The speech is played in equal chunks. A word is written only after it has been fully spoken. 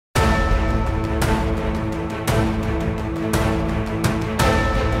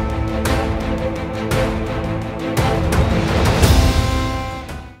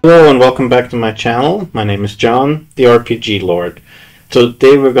Hello and welcome back to my channel. My name is John, the RPG Lord.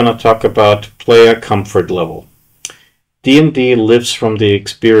 Today we're going to talk about player comfort level. D&D lives from the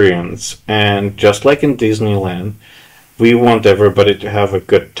experience, and just like in Disneyland, we want everybody to have a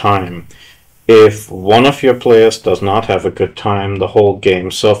good time. If one of your players does not have a good time, the whole game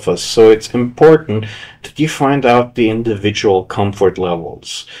suffers. So it's important that you find out the individual comfort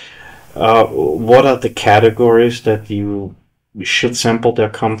levels. What are the categories that you should sample their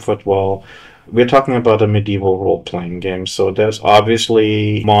comfort? Well, we're talking about a medieval role-playing game, so there's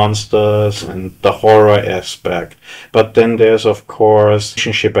obviously monsters and the horror aspect, but then there's of course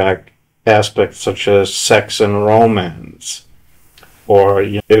relationship aspects such as sex and romance, or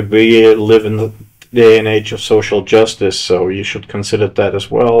we live in the day and age of social justice, so you should consider that as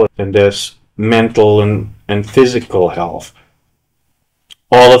well. And there's mental and physical health.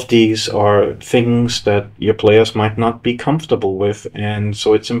 All of these are things that your players might not be comfortable with, and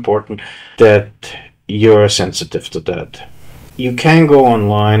so it's important that you're sensitive to that. You can go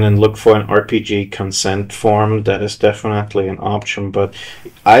online and look for an RPG consent form. That is definitely an option, but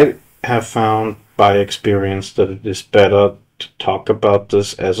I have found by experience that it is better to talk about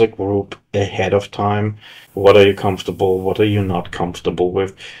this as a group ahead of time. What are you comfortable? What are you not comfortable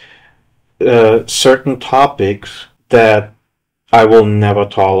with? Certain topics that I will never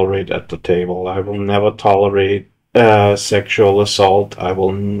tolerate at the table. I will never tolerate sexual assault. I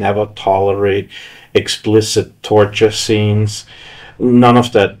will never tolerate explicit torture scenes. None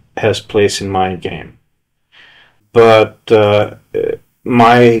of that has place in my game. But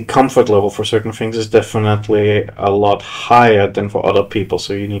my comfort level for certain things is definitely a lot higher than for other people,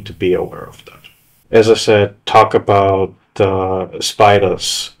 so you need to be aware of that. As I said, talk about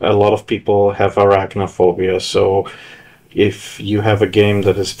spiders. A lot of people have arachnophobia, so if you have a game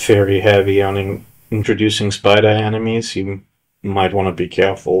that is very heavy on introducing spider enemies, you might want to be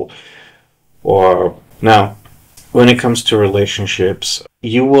careful. Or now, when it comes to relationships,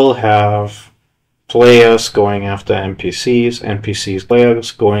 you will have players going after NPCs, NPCs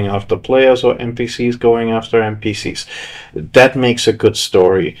players going after players, or NPCs going after NPCs. That makes a good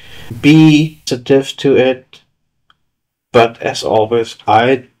story. Be sensitive to it, but as always, I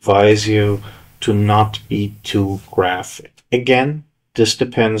advise you to not be too graphic. Again, this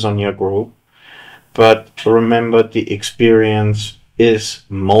depends on your group, but remember the experience is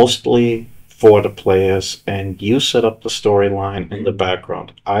mostly for the players, and you set up the storyline in the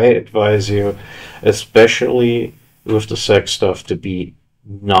background. I advise you, especially with the sex stuff, to be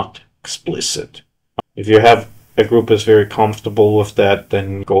not explicit. If you have a group that's very comfortable with that,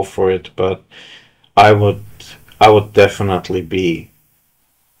 then go for it, but I would definitely be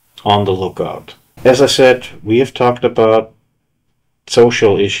on the lookout. As I said, we have talked about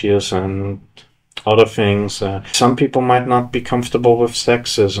social issues and other things. Some people might not be comfortable with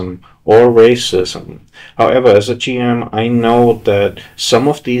sexism or racism. However, as a GM, I know that some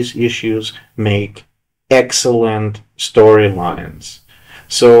of these issues make excellent storylines.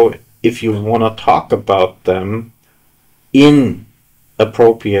 So if you want to talk about them in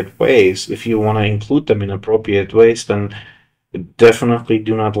appropriate ways, if you want to include them in appropriate ways, then definitely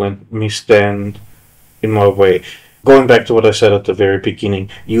do not let me stand in my way. Going back to what I said at the very beginning,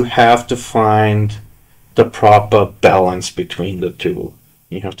 you have to find the proper balance between the two.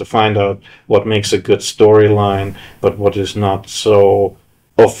 You have to find out what makes a good storyline, but what is not so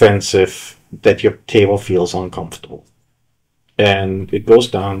offensive that your table feels uncomfortable. And it goes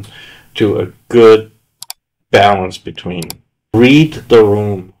down to a good balance between. Read the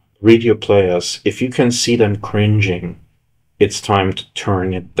room, read your players. If you can see them cringing, it's time to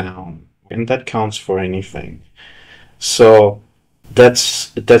turn it down. And that counts for anything. So that's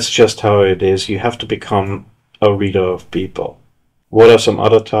just how it is. You have to become a reader of people. What are some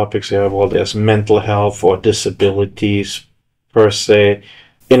other topics here? Well, there's mental health or disabilities per se.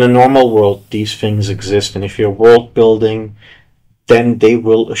 In a normal world, these things exist, and if you're world building, then they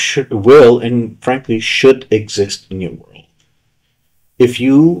will and frankly should exist in your world. If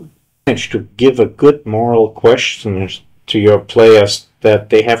you manage to give a good moral question to your players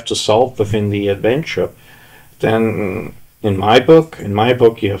that they have to solve within the adventure, then in my book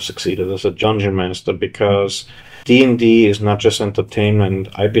you have succeeded as a dungeon master, because D&D is not just entertainment.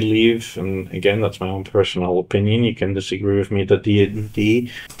 I believe, and again, that's my own personal opinion, you can disagree with me, that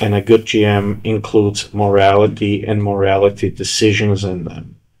D&D and a good GM includes morality and morality decisions in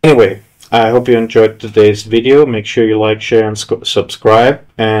them. Anyway, I hope you enjoyed today's video. Make sure you like, share, and subscribe.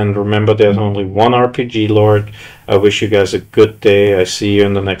 And remember, there's only one RPG Lord. I wish you guys a good day. I see you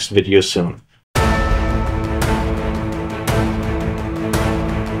in the next video soon.